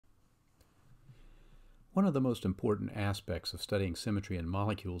One of the most important aspects of studying symmetry in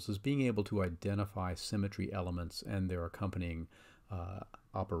molecules is being able to identify symmetry elements and their accompanying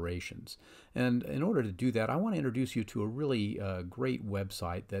operations. And in order to do that, I want to introduce you to a really great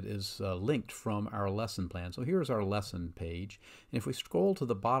website that is linked from our lesson plan. So here's our lesson page. And if we scroll to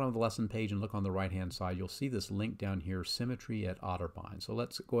the bottom of the lesson page and look on the right-hand side, you'll see this link down here, Symmetry at Otterbein. So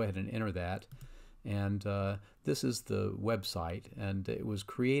let's go ahead and enter that. And this is the website, and it was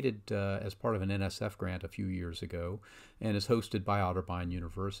created as part of an NSF grant a few years ago and is hosted by Otterbein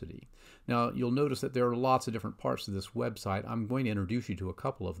University. Now you'll notice that there are lots of different parts to this website. I'm going to introduce you to a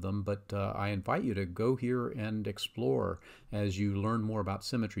couple of them, but I invite you to go here and explore. As you learn more about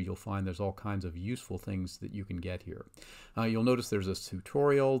symmetry, you'll find there's all kinds of useful things that you can get here. You'll notice there's a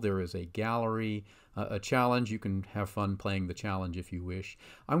tutorial, there is a gallery, a challenge. You can have fun playing the challenge if you wish.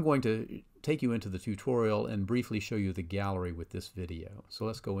 I'm going to take you into the tutorial and briefly show you the gallery with this video. So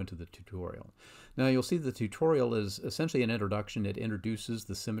let's go into the tutorial. Now you'll see the tutorial is essentially an introduction. It introduces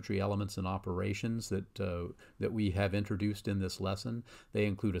the symmetry elements and operations that we have introduced in this lesson. They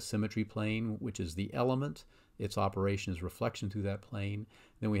include a symmetry plane, which is the element. Its operation is reflection through that plane.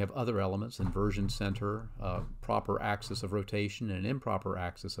 Then we have other elements, inversion center, proper axis of rotation, and an improper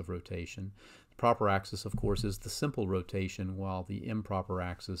axis of rotation. The proper axis, of course, is the simple rotation, while the improper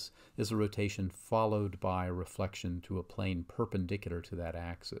axis is a rotation followed by reflection to a plane perpendicular to that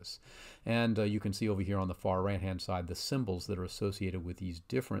axis. And you can see over here on the far right-hand side the symbols that are associated with these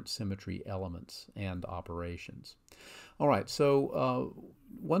different symmetry elements and operations. All right, so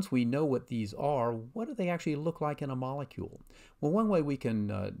once we know what these are, what do they actually look like in a molecule? Well, one way we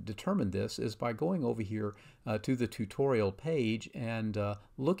can determine this is by going over here to the tutorial page and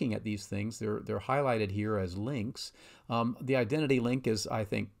looking at these things. They're highlighted here as links. The identity link is, I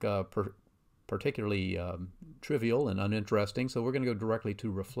think, particularly trivial and uninteresting, so we're going to go directly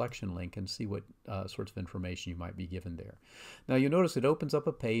to reflection link and see what sorts of information you might be given there. Now you notice it opens up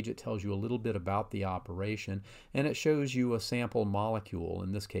a page. It tells you a little bit about the operation, and it shows you a sample molecule,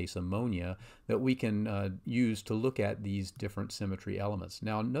 in this case ammonia, that we can use to look at these different symmetry elements.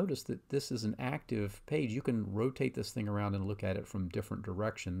 Now notice that this is an active page. You can rotate this thing around and look at it from different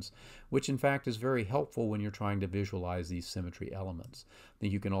directions, which in fact is very helpful when you're trying to visualize these symmetry elements. I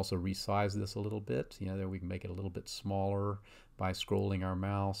think you can also resize this a little bit. You know, there we can make it a little bit smaller by scrolling our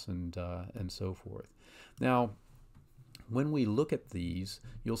mouse and so forth. Now, when we look at these,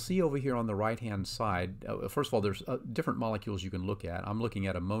 you'll see over here on the right-hand side, first of all, there's different molecules you can look at. I'm looking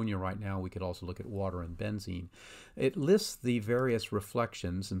at ammonia right now. We could also look at water and benzene. It lists the various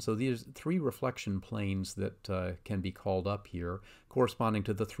reflections, and so these three reflection planes that can be called up here, corresponding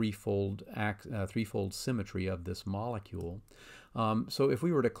to the threefold symmetry of this molecule. So if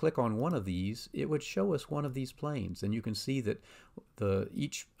we were to click on one of these, it would show us one of these planes, and you can see that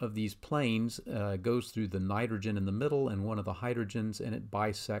each of these planes goes through the nitrogen in the middle and one of the hydrogens, and it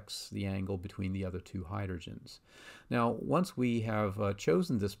bisects the angle between the other two hydrogens. Now once we have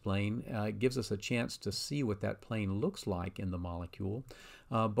chosen this plane, it gives us a chance to see what that plane looks like in the molecule,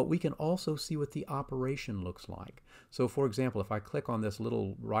 but we can also see what the operation looks like. So for example, if I click on this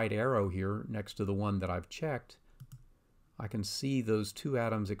little right arrow here next to the one that I've checked, I can see those two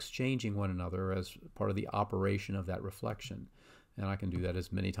atoms exchanging one another as part of the operation of that reflection. And I can do that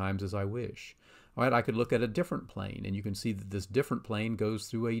as many times as I wish. All right, I could look at a different plane, and you can see that this different plane goes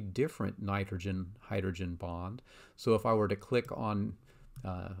through a different nitrogen-hydrogen bond. So if I were to click on,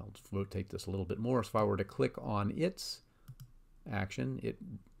 I'll rotate this a little bit more, so if I were to click on its action, it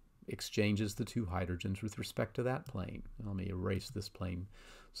exchanges the two hydrogens with respect to that plane. Let me erase this plane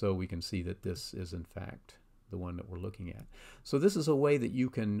so we can see that this is in fact the one that we're looking at. So this is a way that you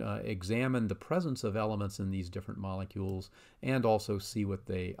can examine the presence of elements in these different molecules and also see what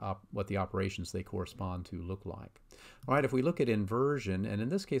the operations they correspond to look like. All right, if we look at inversion, and in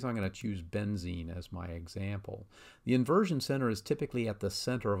this case I'm going to choose benzene as my example. The inversion center is typically at the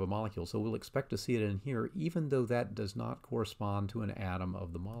center of a molecule, so we'll expect to see it in here even though that does not correspond to an atom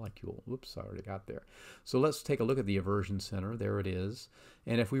of the molecule. Whoops, I already got there. So let's take a look at the inversion center. There it is.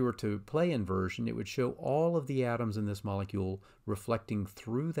 And if we were to play inversion, it would show all of the atoms in this molecule reflecting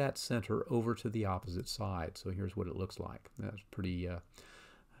through that center over to the opposite side. So here's what it looks like. That's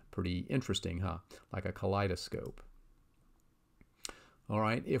pretty interesting, huh? Like a kaleidoscope. All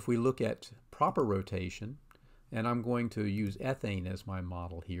right, if we look at proper rotation, and I'm going to use ethane as my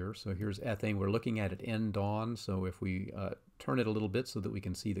model here. So here's ethane. We're looking at it end on. So if we turn it a little bit so that we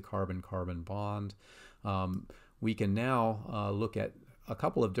can see the carbon-carbon bond, we can now look at a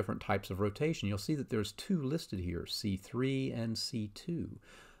couple of different types of rotation. You'll see that there's two listed here, C3 and C2.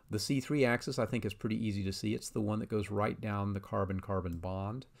 The C3 axis, I think, is pretty easy to see. It's the one that goes right down the carbon-carbon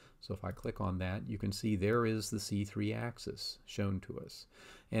bond. So if I click on that, you can see there is the C3 axis shown to us.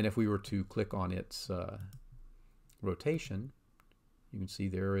 And if we were to click on its rotation, you can see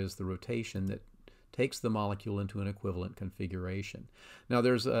there is the rotation that takes the molecule into an equivalent configuration. Now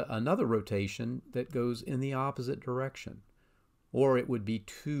there's another rotation that goes in the opposite direction, or it would be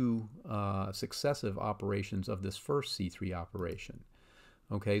two successive operations of this first C3 operation.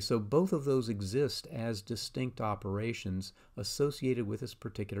 Okay, so both of those exist as distinct operations associated with this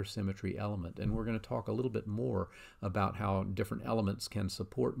particular symmetry element, and we're going to talk a little bit more about how different elements can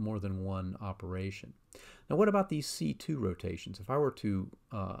support more than one operation. Now what about these C2 rotations? If I were to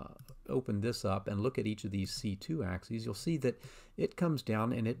open this up and look at each of these C2 axes, you'll see that it comes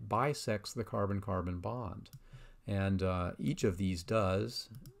down and it bisects the carbon-carbon bond. And each of these does,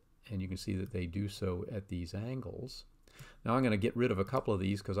 and you can see that they do so at these angles. Now I'm going to get rid of a couple of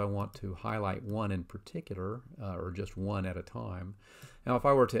these because I want to highlight one in particular, or just one at a time. Now if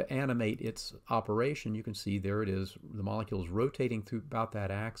I were to animate its operation, you can see there it is. The molecule is rotating through about that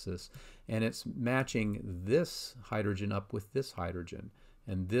axis, and it's matching this hydrogen up with this hydrogen,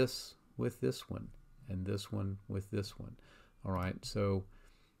 and this with this one, and this one with this one. All right, so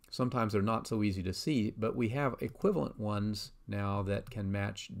sometimes they're not so easy to see, but we have equivalent ones now that can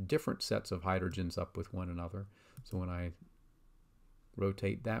match different sets of hydrogens up with one another. So when I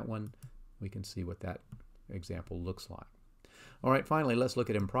rotate that one, we can see what that example looks like. All right, finally, let's look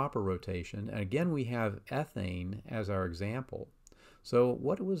at improper rotation. And again, we have ethane as our example. So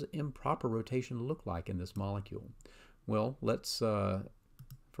what does improper rotation look like in this molecule? Well, let's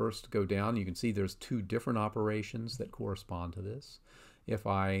first go down. You can see there's two different operations that correspond to this. If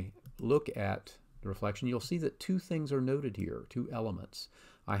I look at the reflection, you'll see that two things are noted here, two elements.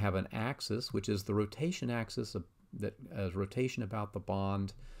 I have an axis, which is the rotation axis that has rotation about the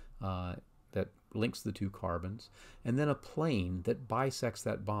bond that links the two carbons, and then a plane that bisects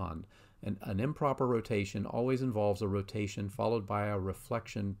that bond. And an improper rotation always involves a rotation followed by a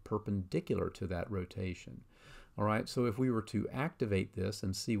reflection perpendicular to that rotation. All right, so if we were to activate this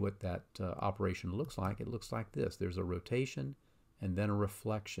and see what that operation looks like, it looks like this. There's a rotation and then a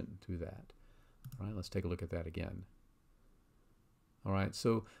reflection through that. All right, let's take a look at that again. All right,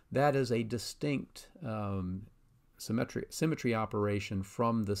 so that is a distinct symmetry operation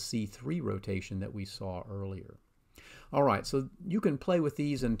from the C3 rotation that we saw earlier. All right, so you can play with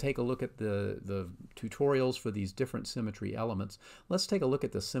these and take a look at the tutorials for these different symmetry elements. Let's take a look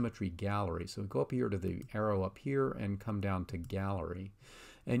at the symmetry gallery. So go up here to the arrow up here and come down to gallery.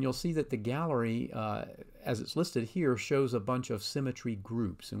 And you'll see that the gallery, as it's listed here, shows a bunch of symmetry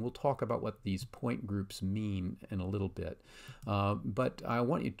groups. And we'll talk about what these point groups mean in a little bit. But I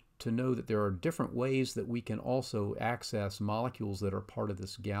want you to know that there are different ways that we can also access molecules that are part of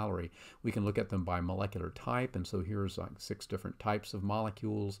this gallery. We can look at them by molecular type, and so here's like 6 different types of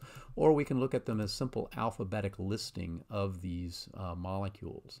molecules. Or we can look at them as simple alphabetic listing of these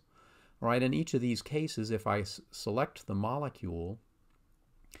molecules. All right, in each of these cases, if I select the molecule,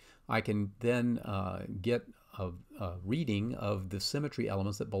 I can then get a reading of the symmetry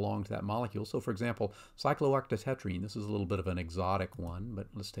elements that belong to that molecule. So for example, cyclooctatetrene, this is a little bit of an exotic one, but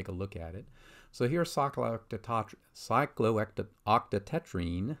let's take a look at it. So here's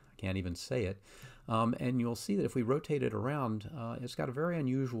cyclooctatetrene, I can't even say it, and you'll see that if we rotate it around, it's got a very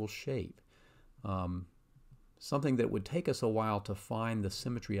unusual shape. Something that would take us a while to find the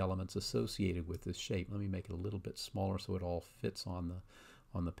symmetry elements associated with this shape. Let me make it a little bit smaller so it all fits on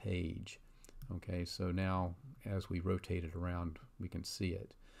the page. Okay, so now as we rotate it around, we can see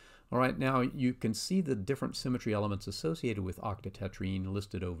it. All right, now you can see the different symmetry elements associated with octatetrene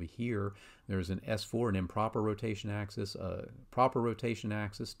listed over here. There's an S4, an improper rotation axis, a proper rotation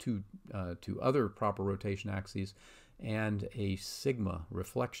axis, two other proper rotation axes, and a sigma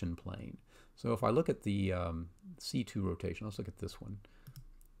reflection plane. So if I look at the C2 rotation, let's look at this one.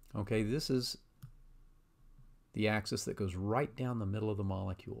 Okay, this is the axis that goes right down the middle of the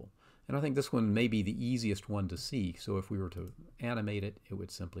molecule. And I think this one may be the easiest one to see, so if we were to animate it, it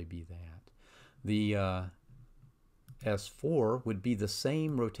would simply be that. The S4 would be the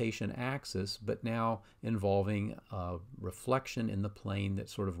same rotation axis, but now involving a reflection in the plane that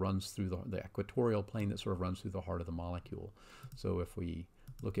sort of runs through the equatorial plane that sort of runs through the heart of the molecule. So if we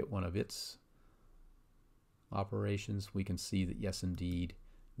look at one of its operations, we can see that, yes, indeed,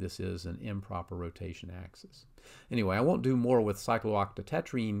 this is an improper rotation axis. Anyway, I won't do more with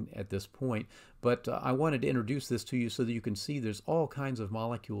cyclooctatetrene at this point, but I wanted to introduce this to you so that you can see there's all kinds of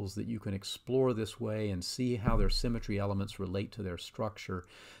molecules that you can explore this way and see how their symmetry elements relate to their structure.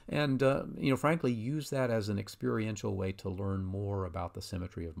 And, frankly, use that as an experiential way to learn more about the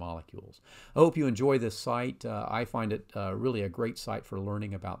symmetry of molecules. I hope you enjoy this site. I find it really a great site for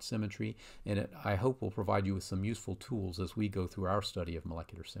learning about symmetry, and I hope will provide you with some useful tools as we go through our study of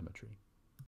molecular symmetry.